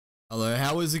Hello,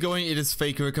 how is it going? It is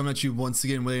Faker coming at you once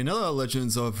again with another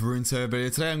Legends of Runeterra video.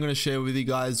 Today I'm going to share with you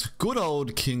guys good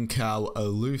old King Cow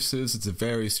Elusives. It's a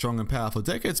very strong and powerful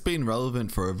deck. It's been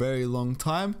relevant for a very long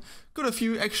time. Got a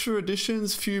few extra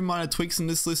additions, few minor tweaks in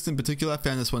this list in particular. I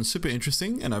found this one super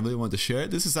interesting and I really wanted to share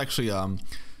it. This is actually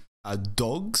a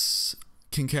Dogs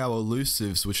King Cow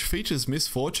Elusives, which features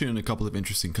Misfortune and a couple of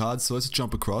interesting cards. So let's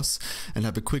jump across and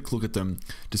have a quick look at them.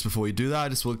 Just before we do that, I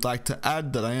just would like to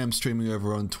add that I am streaming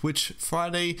over on Twitch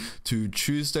Friday to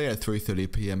Tuesday at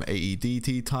 3:30 PM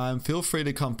AEDT time. Feel free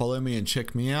to come follow me and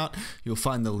check me out. You'll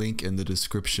find the link in the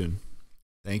description.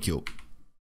 Thank you.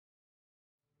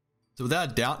 So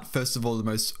without a doubt, first of all, the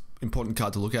most important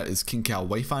card to look at is King Cow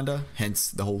Wayfinder, hence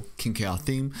the whole King Cow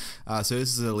theme. So this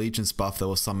is an allegiance buff that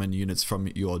will summon units from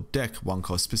your deck, one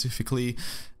cost specifically,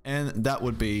 and that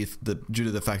would be due to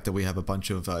the fact that we have a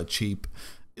bunch of cheap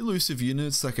elusive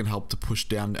units that can help to push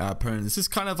down our opponent. This is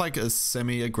kind of like a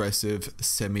semi-aggressive,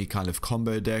 semi-kind of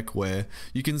combo deck where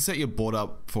you can set your board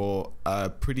up for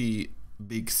a pretty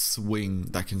big swing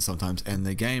that can sometimes end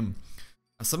the game.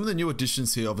 Some of the new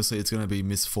additions here, obviously it's going to be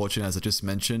Misfortune, as I just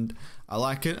mentioned. I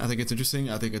like it. I think it's interesting.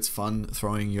 I think it's fun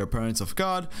throwing your opponents off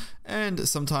guard. And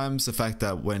sometimes the fact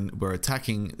that when we're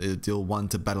attacking, deal 1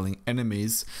 to battling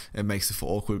enemies, it makes it for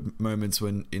awkward moments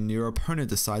when your opponent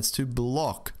decides to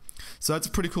block. So that's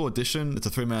a pretty cool addition. It's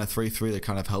a 3-mana 3/3 that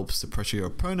kind of helps to pressure your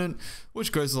opponent,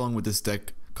 which goes along with this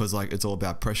deck because like it's all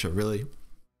about pressure really.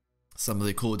 Some of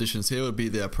the cool additions here would be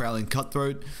the Prowling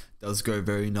Cutthroat. Does go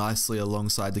very nicely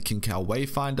alongside the King Cow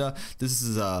Wayfinder. This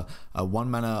is a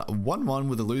 1-mana 1/1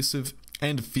 with elusive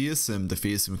and fearsome. The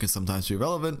fearsome can sometimes be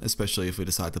relevant, especially if we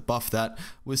decide to buff that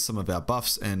with some of our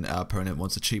buffs and our opponent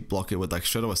wants to cheap block it with like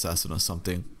Shadow Assassin or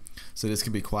something. So this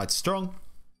can be quite strong.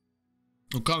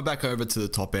 We'll come back over to the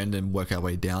top end and work our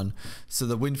way down. So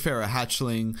the Windfarer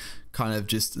Hatchling, kind of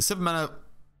just a 7-mana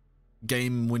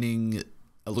game-winning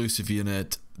elusive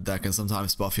unit that can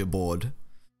sometimes buff your board.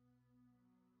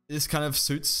 This kind of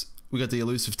suits. We got the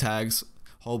elusive tags,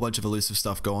 whole bunch of elusive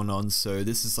stuff going on. So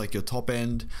this is like your top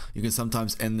end. You can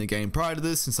sometimes end the game prior to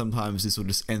this, and sometimes this will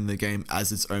just end the game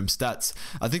as its own stats.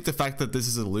 I think the fact that this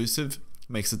is elusive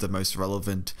makes it the most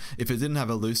relevant. If it didn't have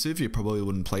elusive, you probably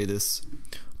wouldn't play this.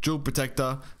 Jewel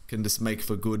Protector can just make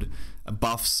for good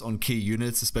buffs on key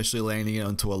units, especially landing it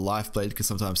onto a Lifeblade can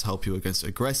sometimes help you against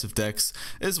aggressive decks,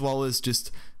 as well as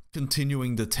just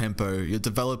continuing the tempo. You're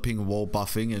developing wall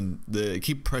buffing and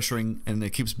keep pressuring and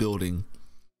it keeps building.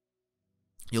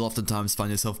 You'll oftentimes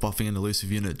find yourself buffing an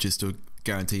elusive unit just to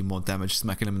guarantee more damage,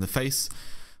 smacking them in the face.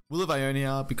 Will of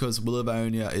Ionia, because Will of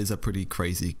Ionia is a pretty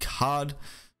crazy card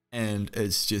and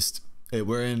it's just,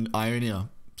 we're in Ionia,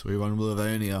 so we run Will of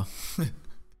Ionia.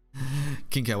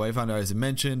 King Cow Wayfinder, as I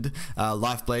mentioned.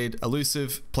 Lifeblade,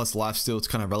 elusive plus lifesteal, it's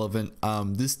kind of relevant.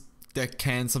 This deck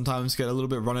can sometimes get a little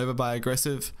bit run over by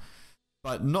aggressive,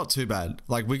 but not too bad.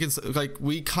 Like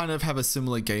we kind of have a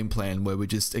similar game plan where we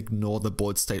just ignore the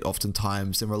board state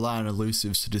oftentimes and rely on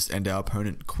elusives to just end our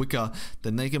opponent quicker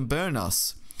than they can burn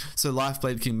us. So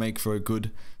Lifeblade can make for a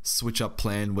good switch up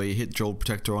plan where you hit Jewel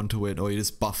Protector onto it, or you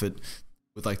just buff it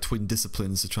with like Twin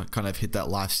Disciplines to try kind of hit that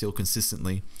lifesteal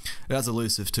consistently. It has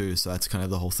elusive too, so that's kind of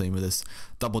the whole theme of this.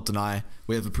 Double Deny,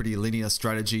 we have a pretty linear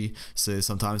strategy, so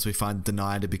sometimes we find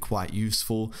Deny to be quite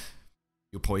useful.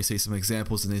 You'll probably see some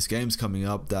examples in these games coming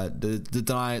up that the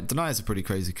Deny is a pretty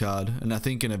crazy card, and I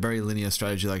think in a very linear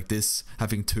strategy like this,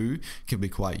 having 2 can be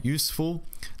quite useful.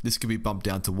 This could be bumped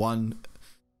down to 1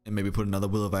 and maybe put another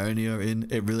Will of Ionia in.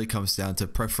 It really comes down to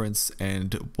preference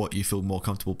and what you feel more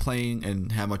comfortable playing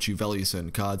and how much you value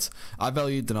certain cards. I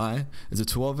value Deny as a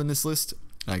 12 in this list.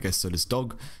 I guess so does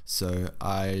Dog. So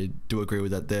I do agree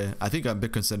with that there. I think I'm a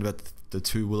bit concerned about the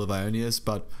 2 Will of Ionias,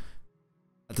 but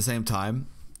at the same time,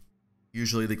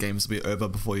 usually the games will be over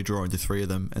before you draw into 3 of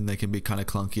them, and they can be kind of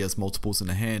clunky as multiples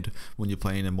in a hand when you're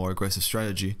playing a more aggressive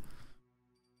strategy.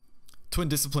 Twin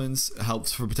Disciplines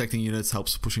helps for protecting units,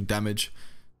 helps pushing damage.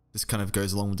 This kind of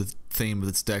goes along with the theme of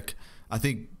its deck. I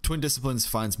think Twin Disciplines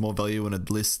finds more value in a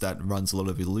list that runs a lot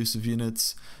of elusive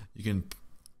units. You can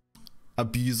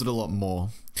abuse it a lot more.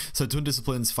 So Twin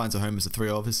Disciplines finds a home as a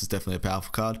 3-of. This is definitely a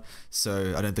powerful card.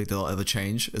 So I don't think they'll ever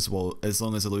change as well as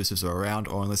long as elusives are around,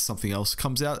 or unless something else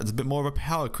comes out. It's a bit more of a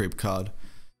power creep card.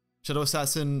 Shadow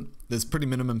Assassin, there's pretty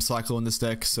minimum cycle in this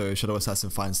deck, so Shadow Assassin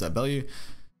finds that value.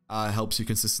 Helps you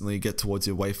consistently get towards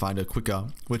your Wayfinder quicker,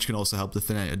 which can also help to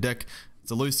thin out your deck. It's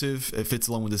elusive, it fits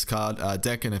along with this card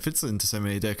deck, and it fits into so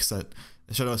many decks that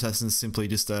Shadow Assassin is simply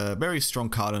just a very strong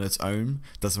card on its own,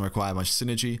 doesn't require much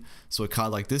synergy, so a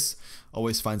card like this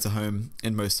always finds a home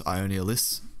in most Ionia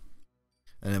lists.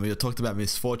 And then we talked about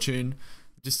Misfortune.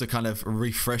 just to kind of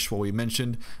refresh what we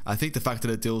mentioned, I think the fact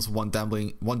that it deals one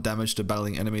damage to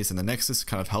battling enemies in the Nexus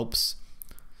kind of helps.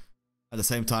 At the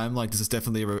same time, like, this is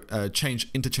definitely a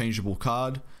interchangeable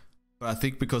card, but I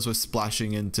think because we're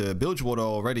splashing into Bilgewater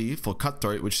already for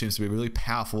Cutthroat, which seems to be really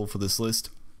powerful for this list,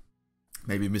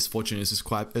 maybe Misfortune is just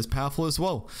quite as powerful as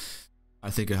well. I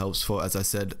think it helps for, as I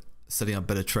said, setting up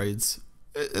better trades.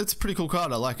 It's a pretty cool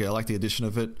card. I like it. I like the addition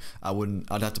of it.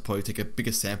 I'd have to probably take a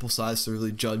bigger sample size to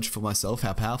really judge for myself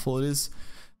how powerful it is,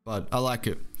 but I like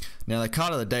it. Now, the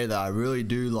card of the day that I really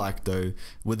do like, though,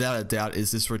 without a doubt,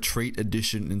 is this Retreat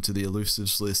addition into the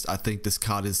Elusives list. I think this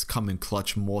card has come in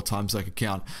clutch more times than I could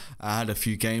count. I had a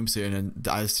few games here and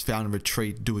I just found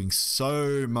Retreat doing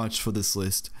so much for this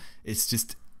list. It's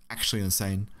just actually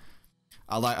insane.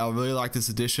 I really like this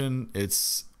addition.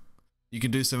 You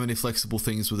can do so many flexible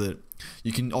things with it.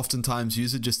 You can oftentimes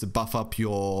use it just to buff up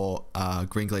your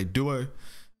Green Glade duo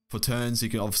for turns. You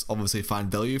can obviously find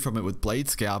value from it with Blade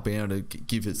Scout, being able to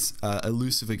give its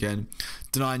elusive again,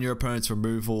 denying your opponent's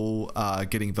removal,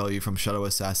 getting value from Shadow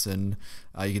Assassin.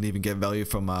 You can even get value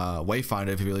from Wayfinder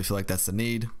if you really feel like that's the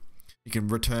need. You can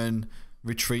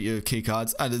retreat your key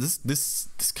cards. This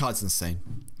card's insane.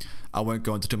 I won't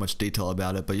go into too much detail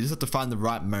about it, but you just have to find the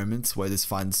right moments where this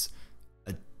finds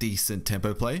a decent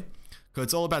tempo play, because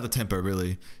it's all about the tempo,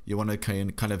 really. You want to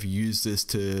kind of use this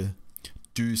to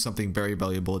do something very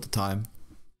valuable at the time.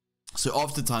 So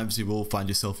oftentimes you will find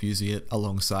yourself using it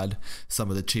alongside some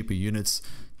of the cheaper units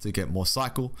to get more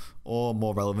cycle or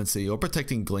more relevancy, or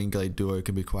protecting Green Glade duo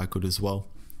can be quite good as well.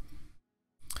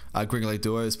 Green Glade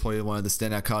duo is probably one of the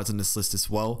standout cards in this list as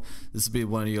well. This will be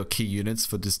one of your key units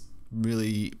for just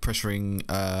really pressuring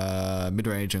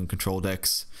mid-range and control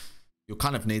decks. You'll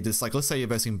kind of need this. Like, let's say you're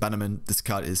versing Bannerman, this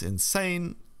card is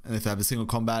insane, and if they have a single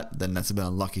combat, then that's a bit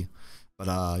unlucky.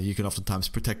 But you can oftentimes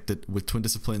protect it with Twin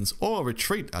Disciplines or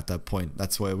Retreat at that point.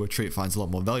 That's where Retreat finds a lot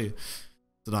more value,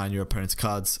 denying your opponent's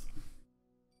cards.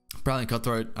 Brilliant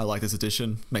Cutthroat, I like this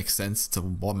addition. Makes sense. It's a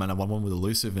 1-mana 1/1 with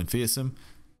Elusive and Fearsome.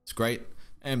 It's great.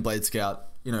 And Blade Scout,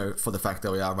 you know, for the fact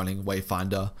that we are running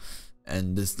Wayfinder,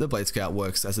 and the Blade Scout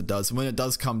works as it does. When it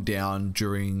does come down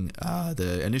during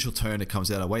the initial turn, it comes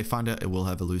out of Wayfinder, it will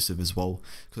have Elusive as well,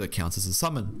 because it counts as a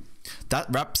summon. That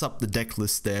wraps up the deck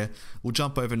list there. We'll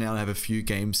jump over now and have a few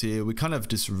games here. We kind of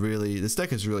just really, this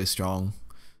deck is really strong.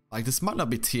 Like, this might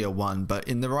not be tier 1, but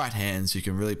in the right hands, you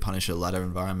can really punish a ladder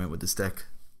environment with this deck.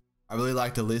 I really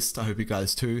like the list. I hope you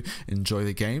guys too enjoy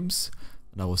the games,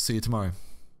 and I will see you tomorrow.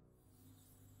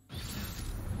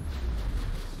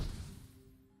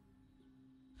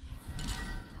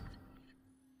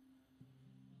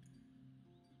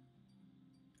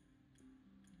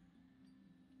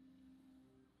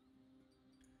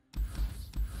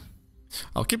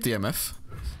 I'll keep the MF.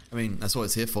 I mean, that's what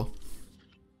it's here for.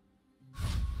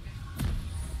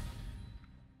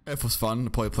 F was fun. I'll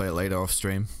probably play it later off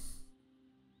stream.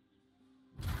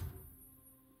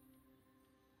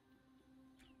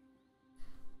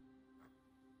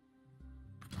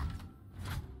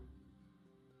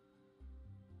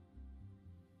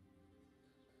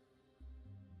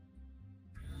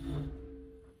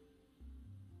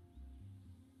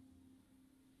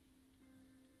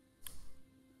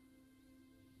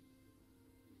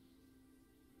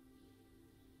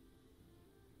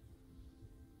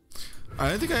 I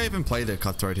don't think I even played a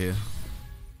Cutthroat here.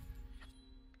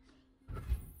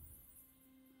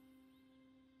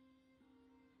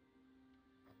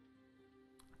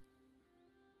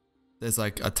 There's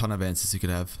like a ton of answers you could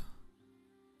have.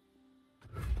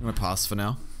 I'm gonna pass for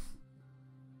now.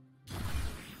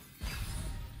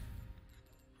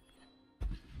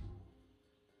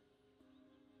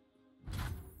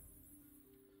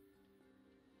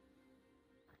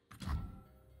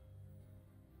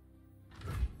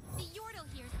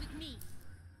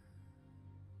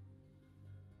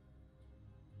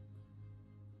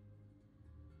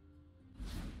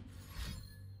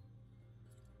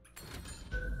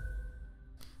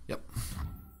 Yep.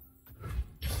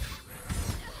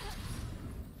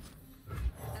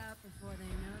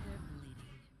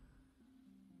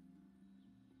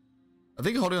 I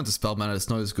think holding on to spell mana is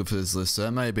not as good for this list, so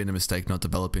it may have been a mistake not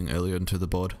developing earlier into the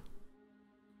board.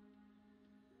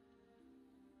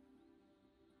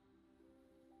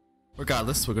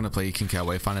 Regardless, we're going to play King Cow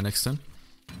Wayfinder next turn.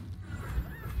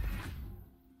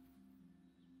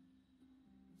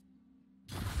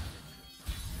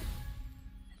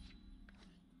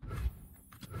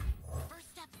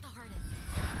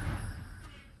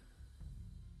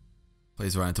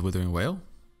 Plays right into Withering Whale.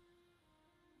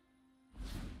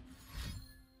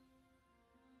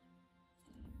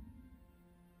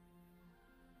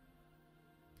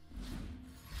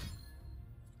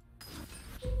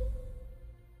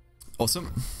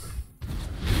 Awesome.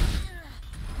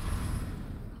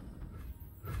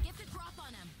 Get the drop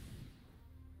on him.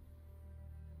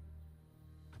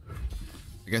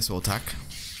 I guess we'll attack.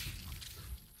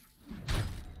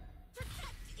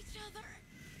 Protect each other.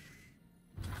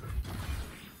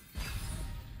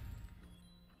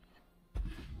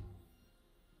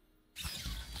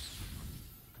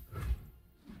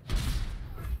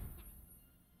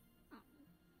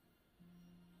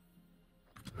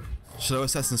 Shadow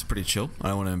Assassin's pretty chill. I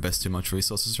don't want to invest too much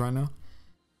resources right now.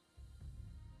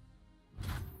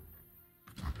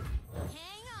 Hang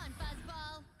on,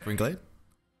 Fuzzball. Green Glade.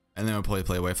 And then we'll probably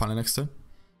play Wayfinder next turn.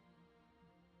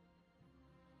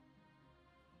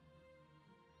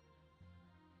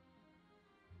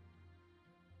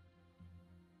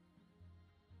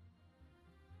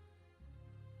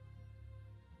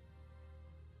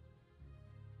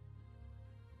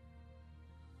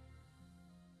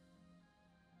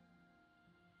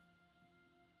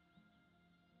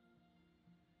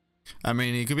 I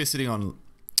mean, he could be sitting on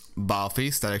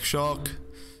Balfi, Static Shock,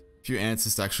 a few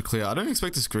answers to actually clear. I don't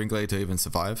expect this Green Glade to even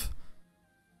survive.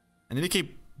 I need to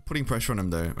keep putting pressure on him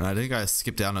though, and I think I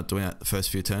skipped out not doing that the first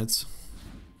few turns.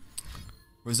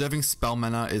 Reserving spell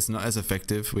mana is not as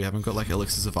effective. We haven't got like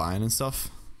elixirs of iron and stuff.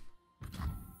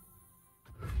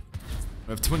 We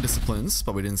have twin disciplines,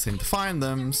 but we didn't seem to find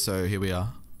them, so here we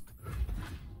are.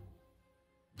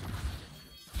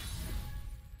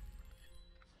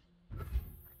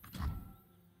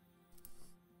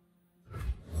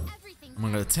 I'm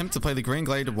going to attempt to play the Green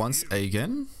Glade once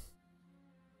again.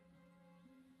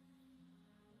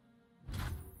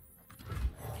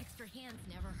 Extra hands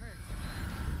never hurt.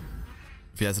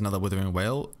 If he has another Withering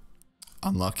Whale,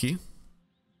 unlucky.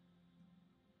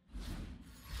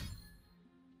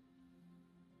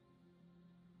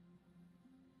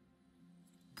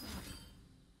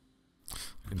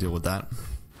 I can deal with that.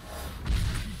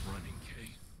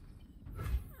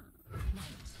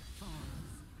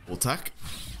 We'll attack.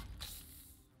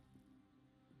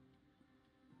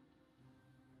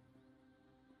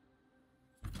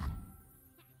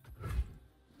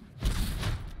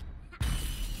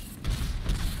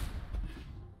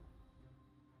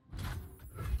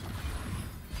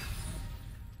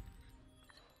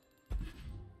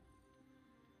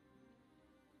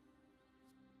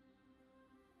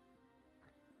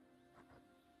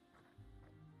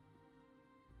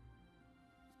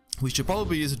 We should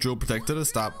probably use a Drill Protector to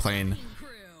start playing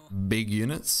big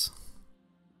units.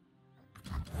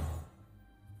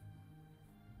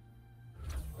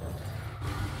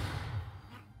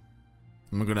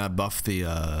 I'm gonna buff the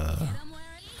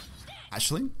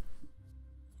Hatchling.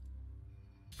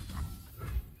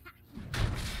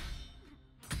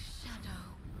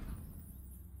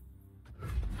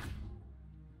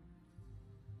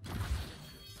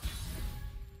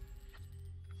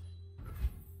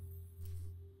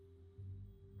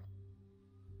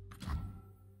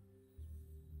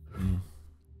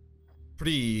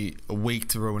 Pretty weak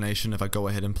to Ruination if I go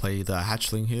ahead and play the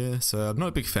Hatchling here, so I'm not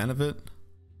a big fan of it.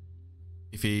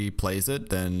 If he plays it,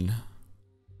 then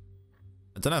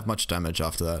I don't have much damage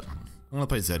after that. I'm gonna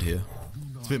play Zed here.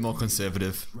 It's a bit more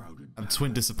conservative. I have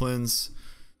twin disciplines,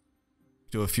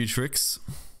 do a few tricks.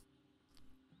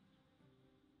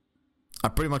 I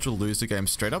pretty much will lose the game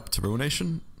straight up to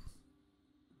Ruination.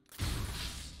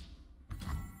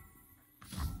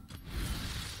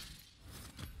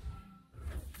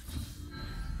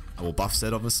 I will buff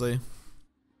Zed, obviously.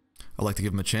 I'd like to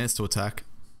give him a chance to attack.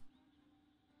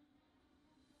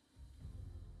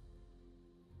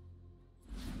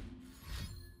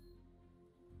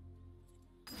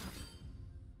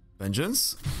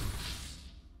 Vengeance?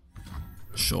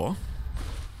 Sure.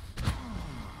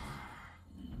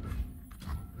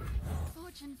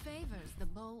 Fortune favors the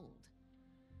bold.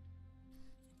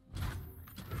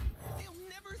 They'll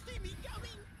never see me coming.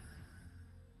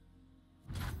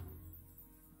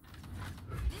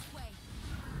 This way.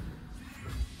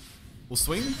 We'll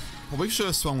swing. Well, we should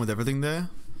have swung with everything there.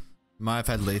 Might have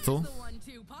had lethal. The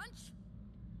 1-2 punch.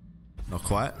 Not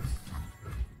quite.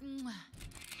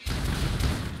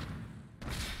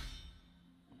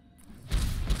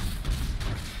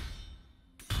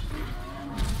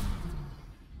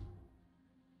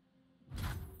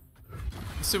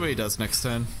 Let's see what he does next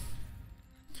turn.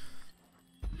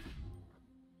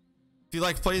 If he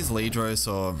like plays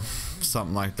Ledros or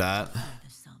something like that,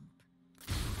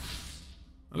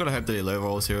 I gotta hope that he low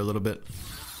rolls here a little bit.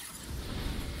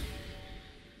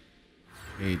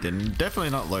 He didn't.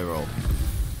 Definitely not low roll.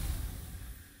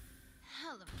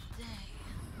 Hell of a day.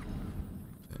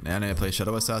 Now I need to play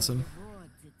Shadow Assassin.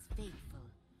 Rewards its faithful.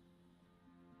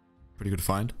 Pretty good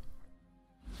find.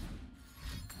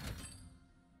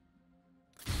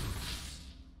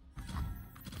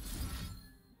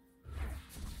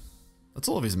 That's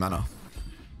all of his mana.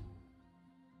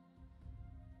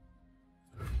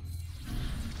 The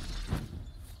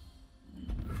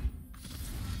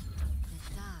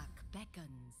dark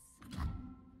beckons.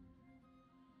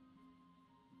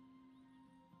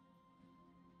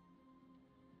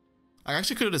 I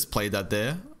actually could have just played that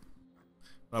there.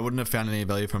 But I wouldn't have found any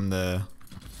value from the...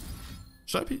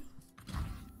 Should I be?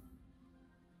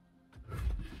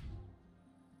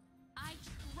 I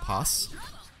Pass.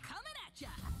 trouble coming at ya.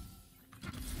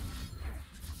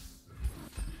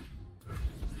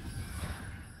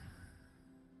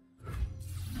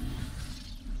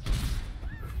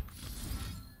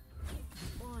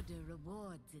 Order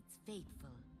rewards its faithful.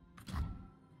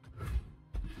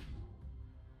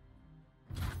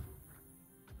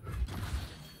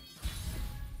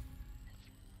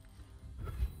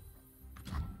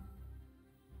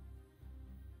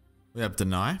 We have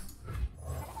Deny.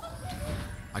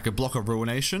 I could block a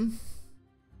Ruination.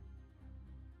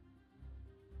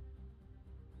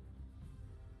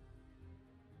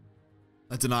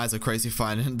 That Denies a crazy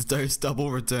find, and those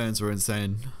double returns were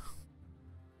insane.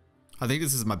 I think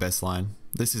this is my best line.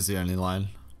 This is the only line.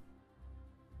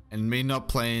 And me not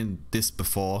playing this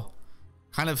before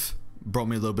kind of brought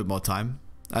me a little bit more time.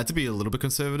 I had to be a little bit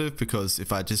conservative because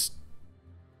if I just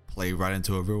play right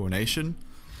into a Ruination,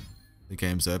 the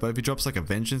game's over. If he drops like a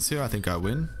Vengeance here, I think I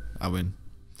win. I win.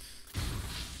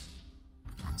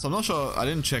 So I'm not sure, I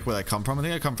didn't check where they come from. I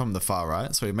think I come from the far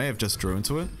right, so he may have just drew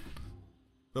into it.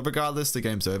 But regardless, the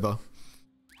game's over. I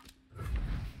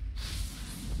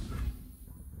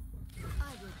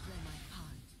will play my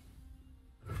part.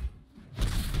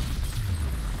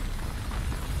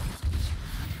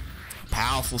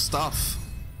 Powerful stuff.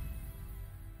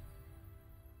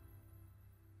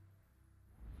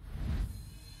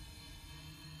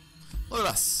 Look at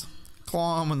us.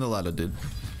 Climbing the ladder, dude.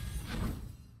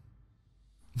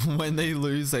 When they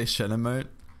lose a Shen emote.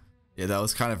 Yeah, that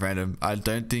was kind of random. I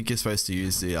don't think you're supposed to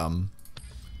use the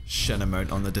Shen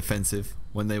emote on the defensive.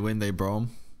 When they win, they Braum.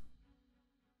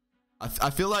 I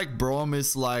feel like Braum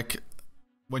is like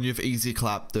when you've easy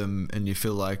clapped them and you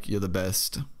feel like you're the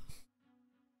best.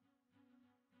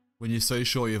 When you're so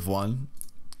sure you've won,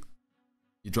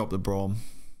 you drop the Braum.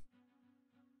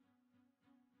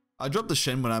 I drop the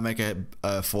Shen when I make a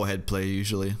 4-head play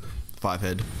usually.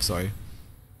 5-head, sorry.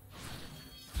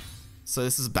 So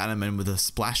this is Bannerman with a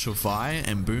Splash of Vi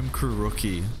and Boom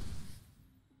Kuruki.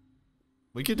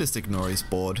 We could just ignore his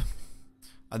board.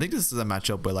 I think this is a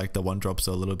matchup where like the 1-drops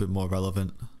are a little bit more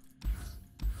relevant.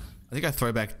 I think I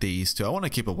throw back these two. I want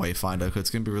to keep a Wayfinder because it's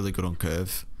going to be really good on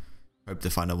curve. Hope to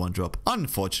find a 1-drop.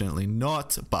 Unfortunately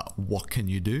not, but what can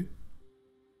you do?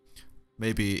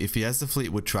 Maybe if he has the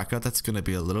Fleetwood Tracker, that's going to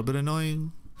be a little bit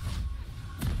annoying.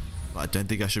 But I don't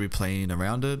think I should be playing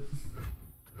around it.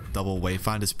 Double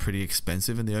Wayfinder is pretty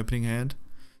expensive in the opening hand.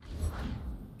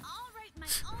 I'll write my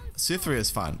own Civ 3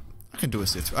 is fine. I can do a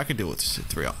Civ 3. I can deal with Civ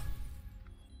 3 up.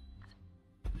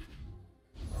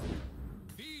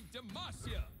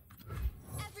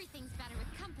 Everything's better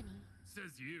with company.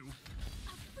 Says you.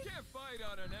 Can't fight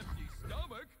on an empty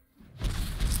stomach.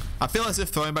 I feel as if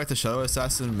throwing back the Shadow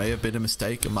Assassin may have been a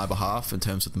mistake on my behalf in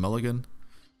terms of the mulligan.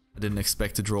 I didn't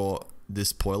expect to draw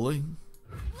this poorly.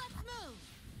 Let's move.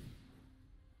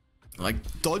 Like,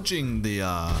 dodging the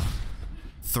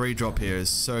 3-drop here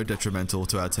is so detrimental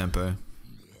to our tempo.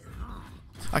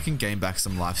 I can gain back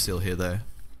some life steal here though.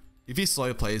 If he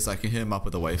slow plays, I can hit him up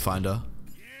with a Wayfinder. Lucky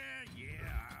you.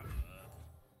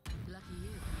 I'm the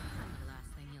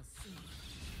last thing you'll see.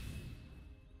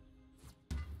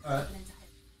 Alright.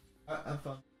 Have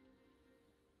fun.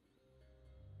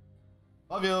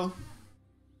 Love you.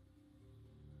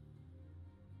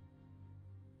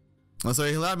 So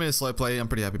he allowed me to slow play. I'm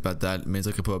pretty happy about that. It means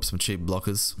I could put up some cheap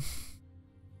blockers.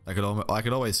 I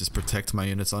could always just protect my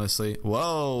units, honestly.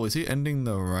 Whoa, is he ending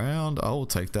the round? I will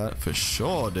take that for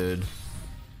sure, dude.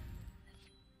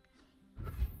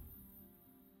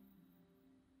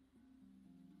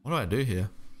 What do I do here?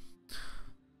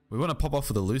 We want to pop off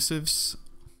with Elusives.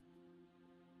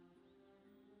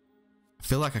 I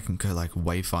feel like I can go like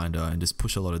Wayfinder and just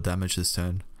push a lot of damage this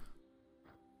turn.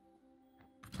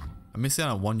 I missed out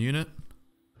on 1 unit.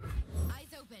 Eyes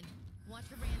open. Watch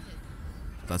for branches.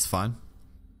 That's fine.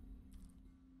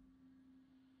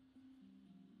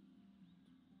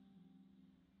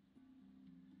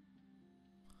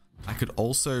 I could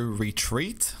also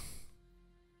retreat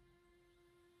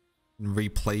and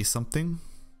replay something.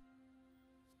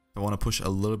 I want to push a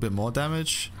little bit more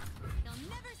damage. They'll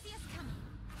never see us coming.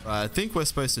 I think we're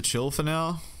supposed to chill for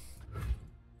now.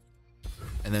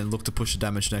 And then look to push the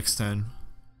damage next turn.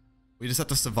 We just have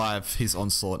to survive his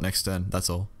onslaught next turn, that's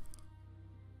all.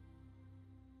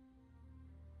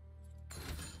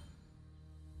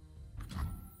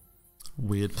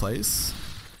 weird place.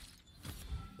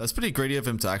 That's pretty greedy of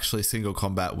him to actually single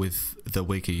combat with the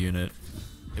weaker unit.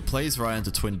 It plays right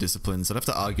into twin disciplines. I'd have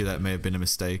to argue that may have been a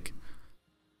mistake.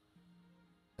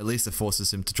 At least it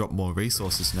forces him to drop more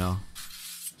resources now.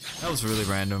 That was really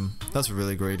random. That's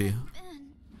really greedy.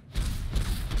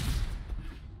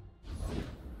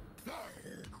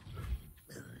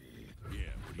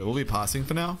 But we'll be passing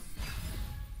for now.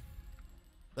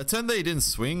 The turn that he didn't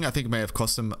swing, I think may have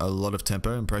cost him a lot of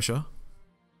tempo and pressure.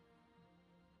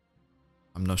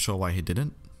 I'm not sure why he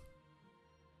didn't.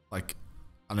 Like,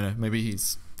 I don't know, maybe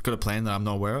he's got a plan that I'm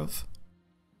not aware of.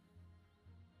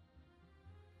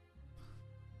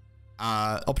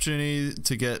 Opportunity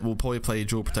to get, we'll probably play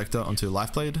Jewel Protector onto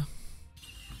Lifeblade.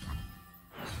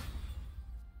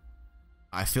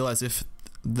 I feel as if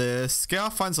the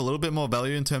Scout finds a little bit more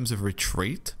value in terms of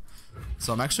retreat.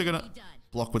 So I'm actually going to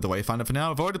block with the Wayfinder for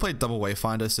now. I've already played double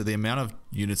Wayfinder, so the amount of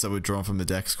units that we've drawn from the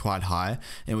deck is quite high.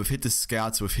 And we've hit the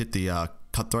Scouts, we've hit the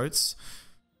Cutthroats.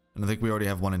 And I think we already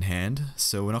have one in hand.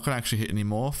 So we're not going to actually hit any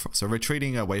more. So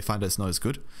retreating a Wayfinder is not as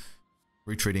good.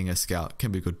 Retreating a Scout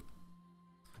can be good.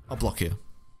 I'll block here.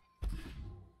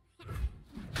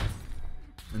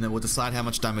 And then we'll decide how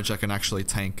much damage I can actually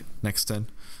tank next turn.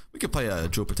 We could play a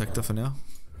Jewel Protector for now.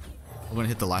 I'm going to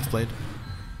hit the Lifeblade.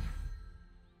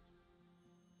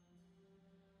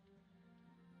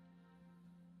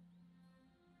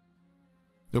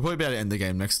 We'll probably be able to end the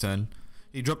game next turn.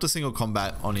 He dropped a single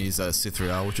combat on his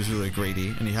Sithriel, which is really greedy,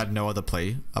 and he had no other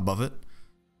play above it.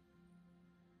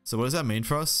 So what does that mean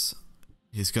for us?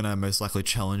 He's going to most likely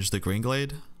challenge the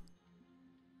Greenglade.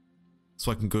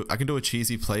 So I can do a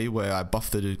cheesy play where I buff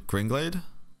the Greenglade,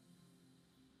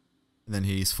 and then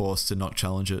he's forced to not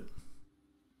challenge it.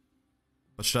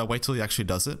 But should I wait till he actually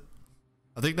does it?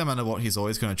 I think no matter what, he's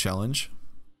always going to challenge.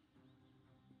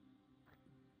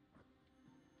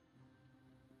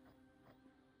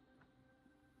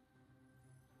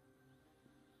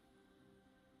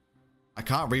 I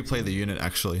can't replay the unit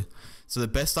actually. So the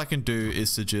best I can do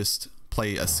is to just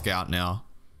play a Scout now.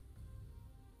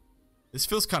 This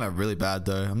feels kind of really bad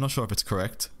though. I'm not sure if it's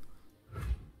correct.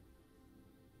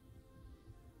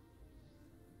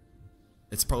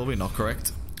 It's probably not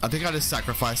correct. I think I just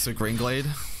sacrificed the Greenglade.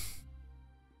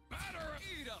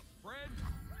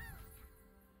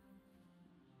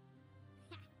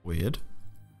 Weird.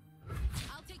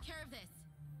 I'll take care of this.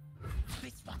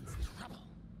 This one's trouble.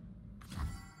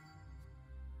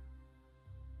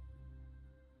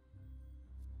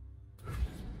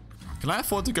 Can I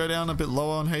afford to go down a bit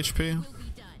lower on HP? Will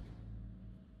be done.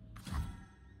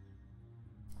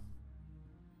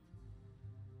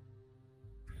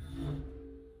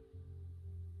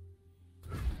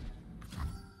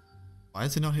 Why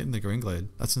is he not hitting the Greenglade?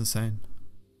 That's insane.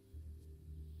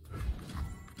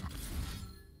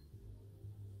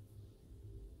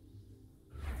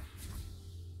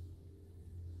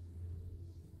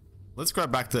 Let's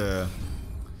grab back the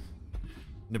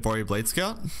Nibori Blade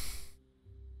Scout.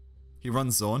 He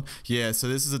runs Zorn. Yeah, so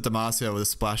this is a Demacia with a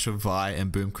splash of Vi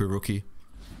and Boom Crew Rookie.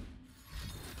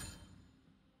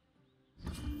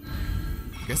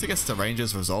 I guess he gets the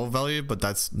Ranger's Resolve value, but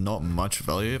that's not much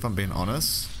value if I'm being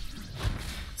honest.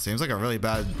 Seems like a really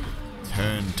bad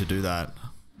turn to do that.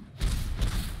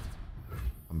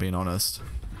 I'm being honest.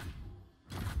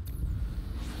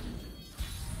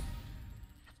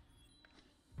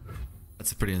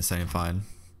 That's a pretty insane find.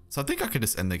 So I think I could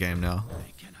just end the game now.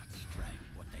 They cannot strike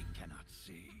what they cannot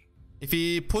see. If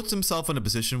he puts himself in a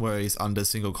position where he's under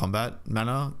single combat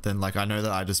mana, then like I know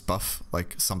that I just buff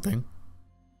like something.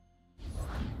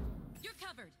 You're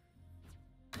covered.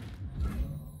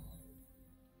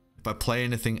 If I play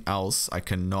anything else, I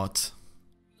cannot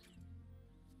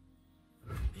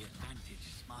The advantage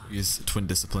is mine. use Twin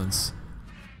Disciplines.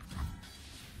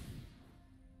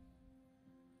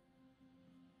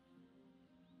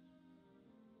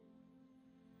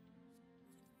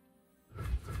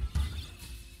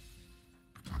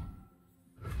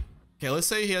 Okay, let's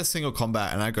say he has single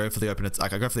combat and I go for the open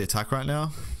attack. I go for the attack right now.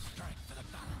 Strike for the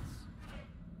balance.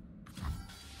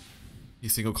 He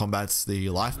single combats the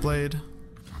Lifeblade.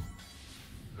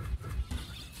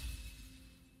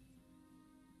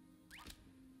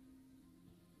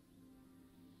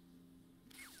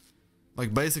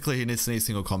 Like basically he needs to need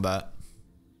single combat.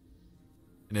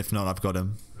 And if not, I've got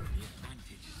him. The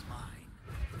advantage is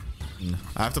mine.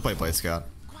 I have to play Blade Scout.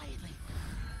 Quietly.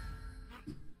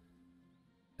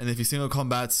 And if he single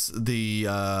combats the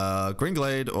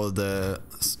Greenglade or the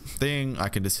thing, I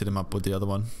can just hit him up with the other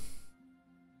one.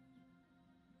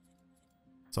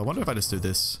 So I wonder if I just do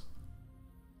this.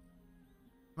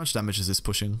 How much damage is this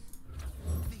pushing?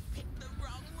 They picked the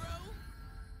wrong row.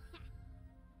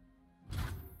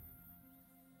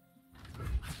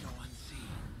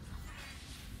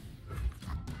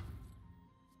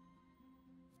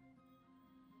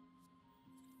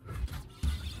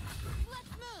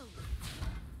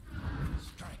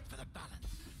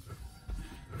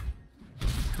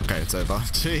 Okay, it's over.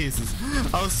 Jesus.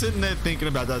 I was sitting there thinking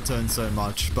about that turn so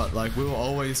much, but like we were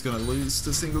always going to lose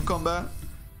to single combat.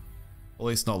 Or at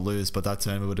least not lose, but that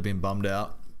turn we would have been bummed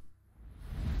out.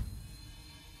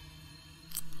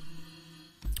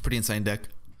 Pretty insane deck.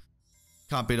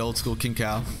 Can't beat old school King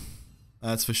Cow.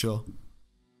 That's for sure.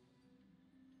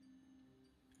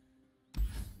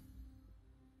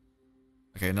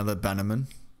 Okay, another Bannerman.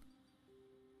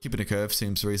 Keeping a curve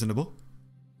seems reasonable.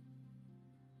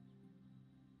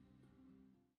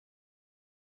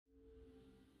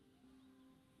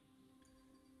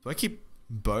 Do I keep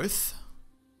both?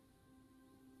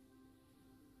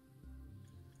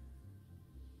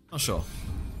 Not sure.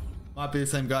 Might be the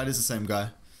same guy. It is the same guy.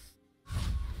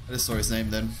 I just saw his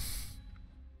name then.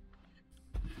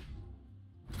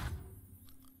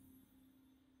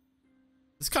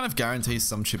 This kind of guarantees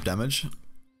some chip damage.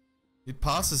 It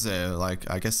passes there, like,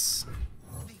 I guess.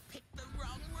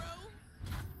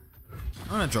 I'm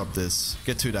gonna drop this.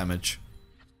 Get 2 damage.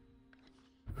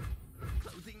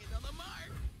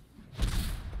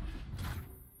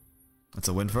 That's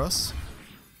a win for us.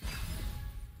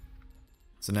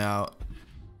 So now...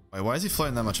 Wait, why is he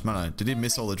floating that much mana? Did he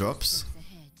miss all the drops?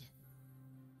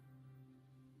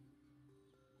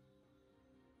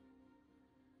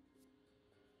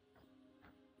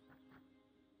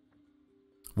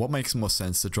 What makes more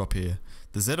sense to drop here?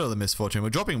 The Zed or the Misfortune? We're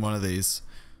dropping one of these.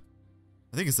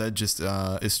 I think Zed just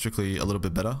is strictly a little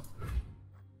bit better.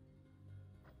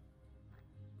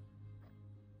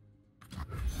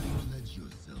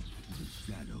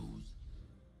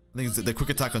 I think the quick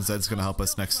attack on Zed's gonna help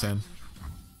us next turn.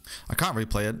 I can't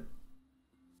replay it.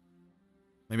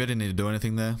 Maybe I didn't need to do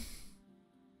anything there.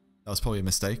 That was probably a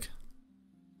mistake.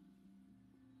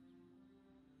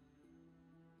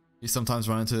 You sometimes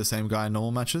run into the same guy in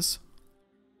normal matches.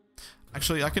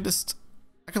 Actually, I can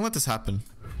let this happen.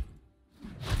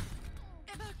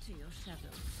 Back to your shadow.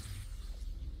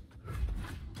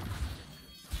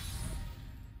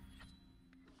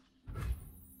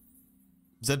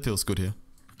 Zed feels good here.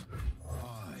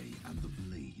 I am the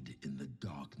blade in the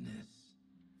darkness.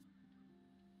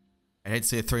 I hate to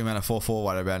see a 3-mana 4/4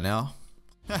 right about now.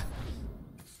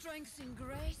 Strength in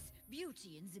grace,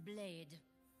 beauty in the blade.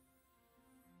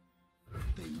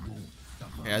 They won't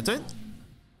suffer. Yeah, I don't.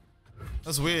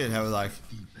 That's weird how like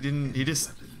he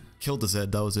just killed the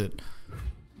Zed. That was it.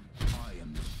 I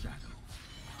am the shadow.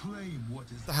 Claim what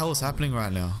is What the hell is happening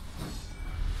right now?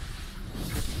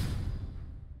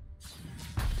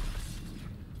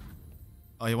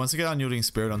 Oh, he wants to get Unyielding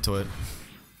Spirit onto it.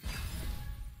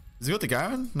 Has he got the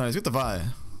Garen? No, he's got the Vi.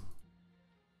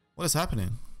 What is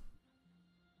happening?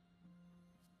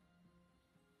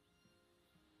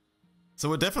 So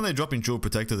we're definitely dropping Jewel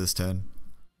Protector this turn.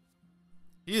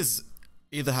 He has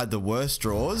either had the worst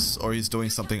draws or he's doing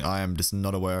something I am just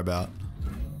not aware about.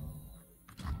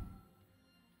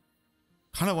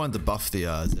 Kind of wanted to buff the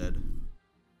Zed,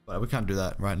 but we can't do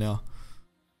that right now.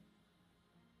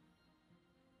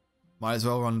 Might as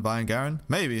well run Vi and Garen?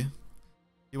 Maybe.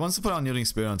 He wants to put Unyielding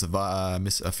Spirit onto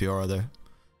Miss Fiora though.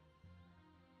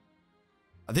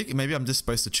 I think maybe I'm just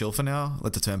supposed to chill for now,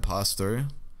 let the turn pass through.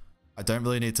 I don't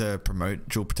really need to promote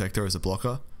Jewel Protector as a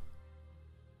blocker.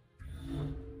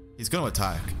 He's going to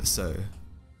attack, so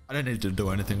I don't need to do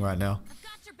anything right now. I've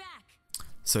got your back.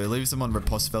 So he leaves him on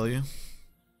riposte value.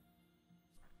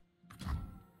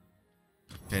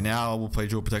 Okay, now we'll play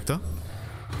Jewel Protector.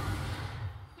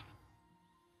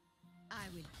 I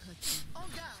will put you on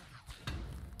guard.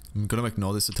 I'm going to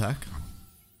ignore this attack.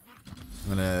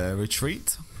 I'm going to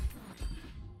retreat.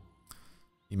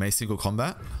 He may single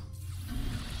combat.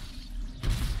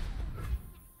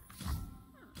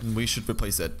 And we should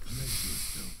replace it.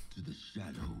 to the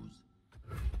shadows?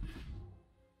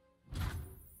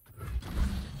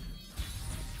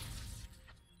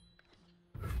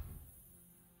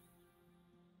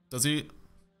 Does he?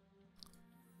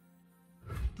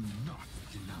 Do not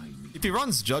deny me. If he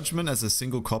runs Judgment as a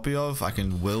single copy of, I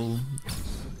can will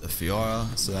the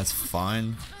Fiora, so that's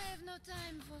fine. I have no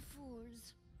time for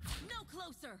fools. No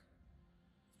closer.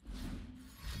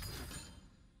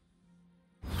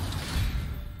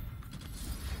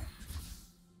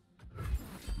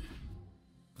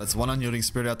 That's one Unyielding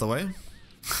Spirit out the way.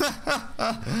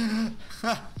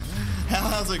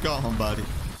 How's it going, buddy?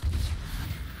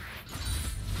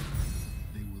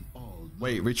 They will all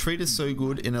Wait, Retreat is so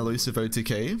good in Elusive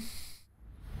OTK?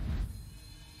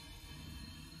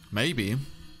 Maybe.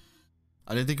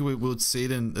 I don't think we would see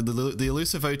it in... The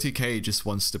Elusive OTK just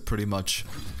wants to pretty much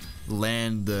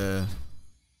land the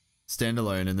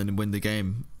standalone and then win the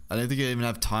game. I don't think you even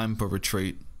have time for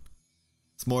Retreat.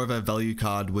 It's more of a value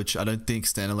card, which I don't think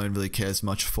standalone really cares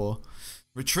much for.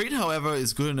 Retreat, however,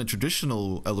 is good in a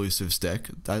traditional Elusives deck.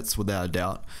 That's without a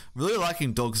doubt. Really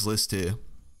liking Dog's list here.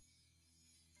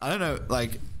 I don't know,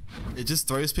 like, it just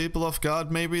throws people off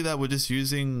guard maybe that we're just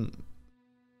using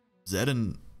Zed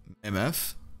and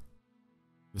MF.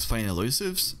 Was playing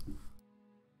Elusives.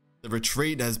 The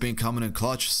retreat has been coming in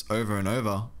clutch over and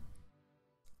over.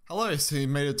 Hello, so you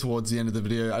made it towards the end of the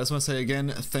video. I just want to say again,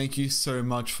 thank you so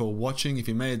much for watching. If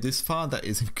you made it this far, that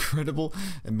is incredible.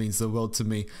 It means the world to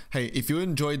me. Hey, if you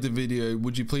enjoyed the video,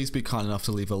 would you please be kind enough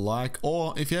to leave a like?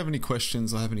 Or if you have any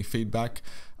questions or have any feedback,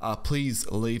 please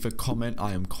leave a comment.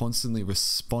 I am constantly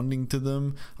responding to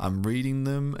them. I'm reading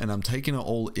them and I'm taking it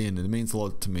all in. It means a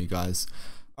lot to me, guys.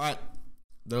 All right,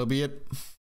 that'll be it.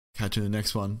 Catch you in the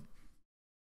next one.